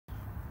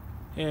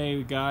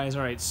Hey guys,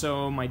 alright,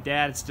 so my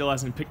dad still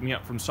hasn't picked me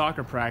up from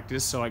soccer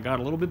practice, so I got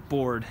a little bit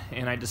bored,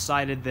 and I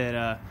decided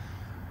that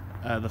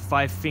the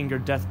Five Finger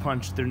Death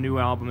Punch, their new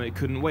album, it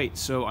couldn't wait.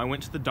 So I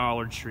went to the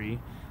Dollar Tree,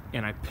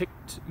 and I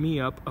picked me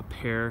up a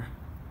pair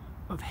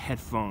of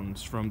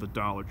headphones from the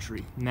Dollar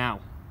Tree. Now,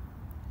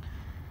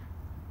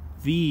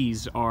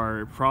 these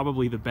are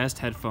probably the best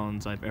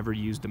headphones I've ever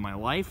used in my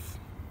life.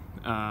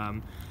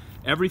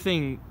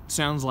 Everything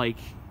sounds like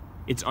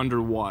it's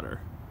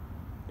underwater,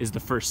 is the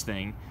first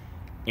thing.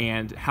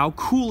 And how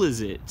cool is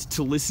it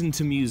to listen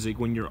to music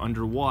when you're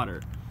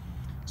underwater?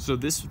 So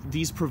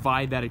these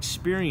provide that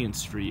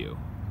experience for you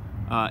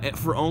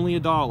for only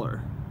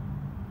 $1.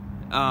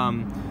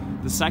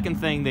 The second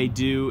thing they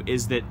do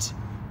is that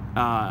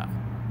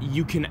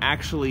you can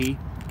actually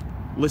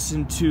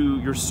listen to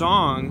your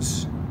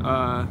songs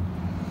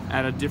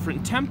at a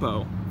different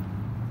tempo.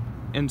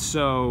 And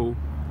so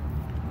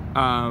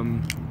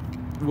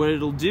what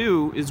it'll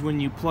do is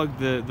when you plug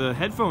the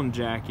headphone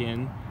jack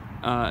in,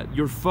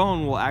 your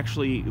phone will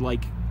actually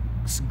like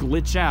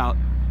glitch out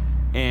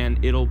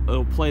and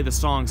it'll play the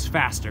songs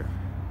faster.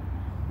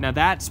 Now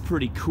that's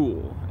pretty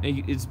cool.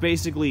 It's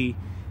basically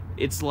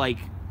like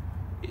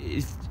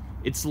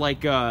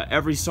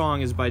every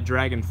song is by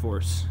Dragon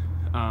Force.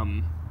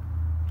 The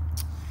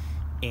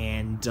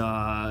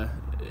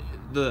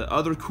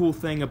other cool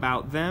thing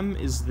about them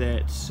is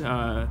that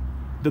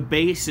the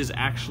bass is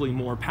actually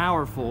more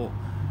powerful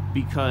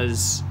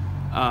because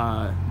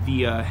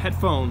the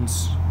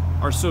headphones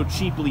are so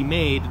cheaply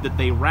made that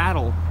they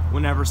rattle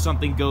whenever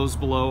something goes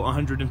below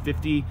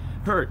 150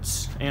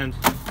 hertz. And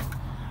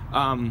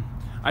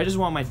I just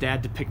want my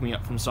dad to pick me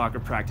up from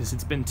soccer practice.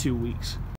 It's been 2 weeks.